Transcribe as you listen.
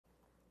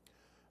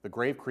The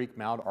Grave Creek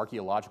Mound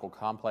Archaeological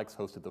Complex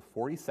hosted the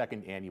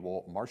 42nd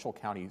annual Marshall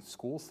County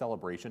School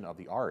Celebration of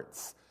the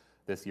Arts.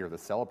 This year, the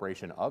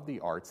Celebration of the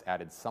Arts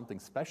added something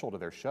special to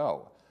their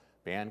show.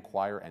 Band,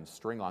 choir, and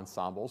string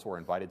ensembles were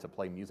invited to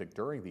play music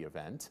during the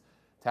event.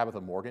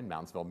 Tabitha Morgan,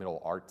 Moundsville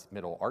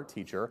middle art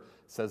teacher,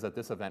 says that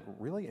this event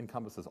really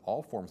encompasses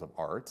all forms of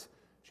art.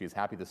 She is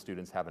happy the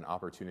students have an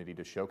opportunity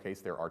to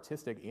showcase their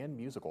artistic and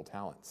musical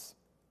talents.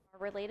 Our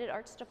Related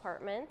Arts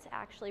Department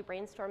actually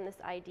brainstormed this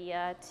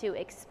idea to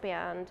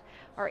expand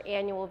our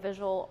annual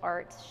visual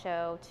arts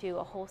show to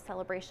a whole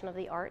celebration of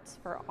the arts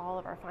for all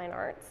of our fine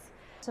arts.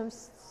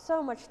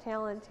 So much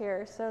talent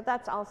here, so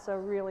that's also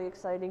really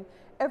exciting.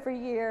 Every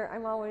year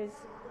I'm always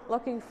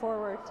looking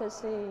forward to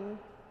seeing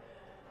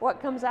what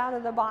comes out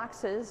of the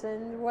boxes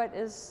and what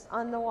is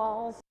on the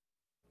walls.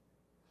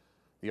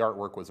 The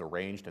artwork was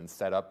arranged and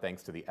set up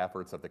thanks to the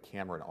efforts of the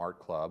Cameron Art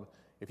Club.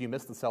 If you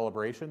missed the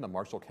celebration, the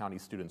Marshall County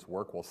students'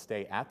 work will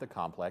stay at the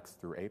complex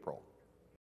through April.